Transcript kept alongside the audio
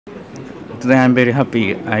today I'm very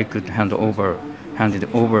happy I could hand it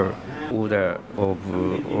over order of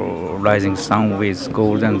Rising Sun with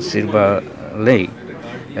Gold and Silver Lay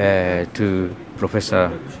to Professor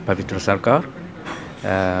Pabitra Sarkar,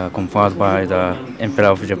 conferred by the Emperor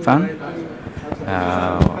of Japan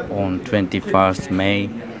on 21st May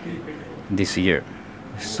this year.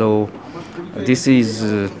 So this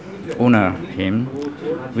is honor him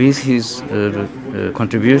with his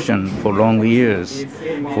contribution for long years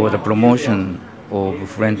for the promotion of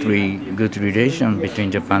friendly good relation between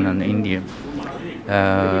Japan and India.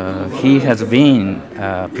 He has been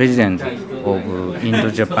president of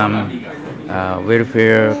Indo-Japan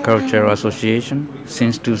Welfare Cultural Association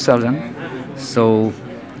since 2000, so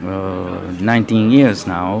 19 years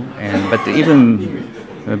now, but even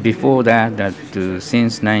before that,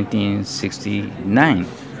 since 1969,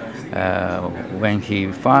 when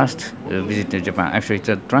he first visited Japan, actually it's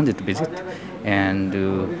a transit visit, and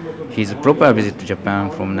his proper visit to Japan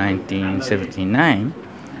from 1979,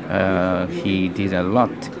 he did a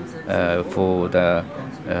lot for the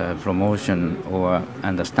promotion or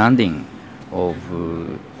understanding of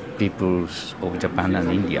peoples of Japan and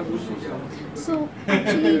India. So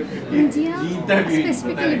actually India,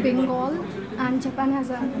 specifically Bengal and Japan has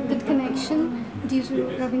a good connection due to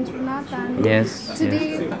Rabindranath, and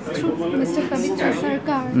today through Mr. Pabitra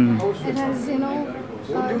Sarkar it has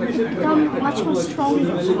become much more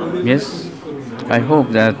stronger. Yes, I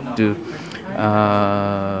hope that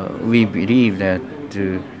we believe that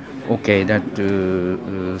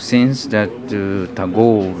since that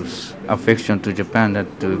Tagore's affection to Japan, that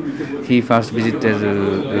he first visited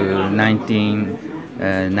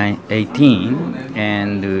 1918,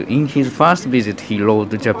 and in his first visit he wrote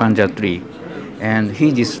the Japan Jatri, and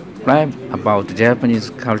he described about Japanese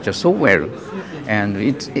culture so well, and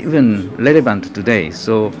it's even relevant today.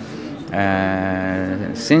 So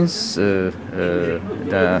since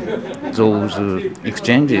those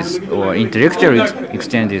exchanges or intellectual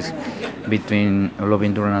exchanges between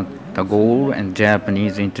Rabindranath Tagore and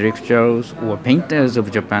Japanese intellectuals or painters of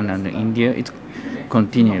Japan and India, it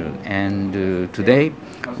continued, and today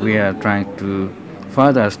we are trying to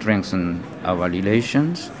further strengthen our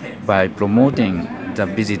relations by promoting the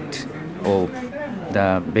visit of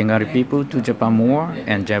the Bengali people to Japan more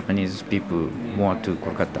and Japanese people more to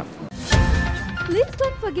Kolkata. Please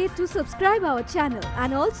don't forget to subscribe our channel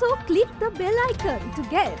and also click the bell icon to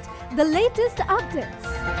get the latest updates.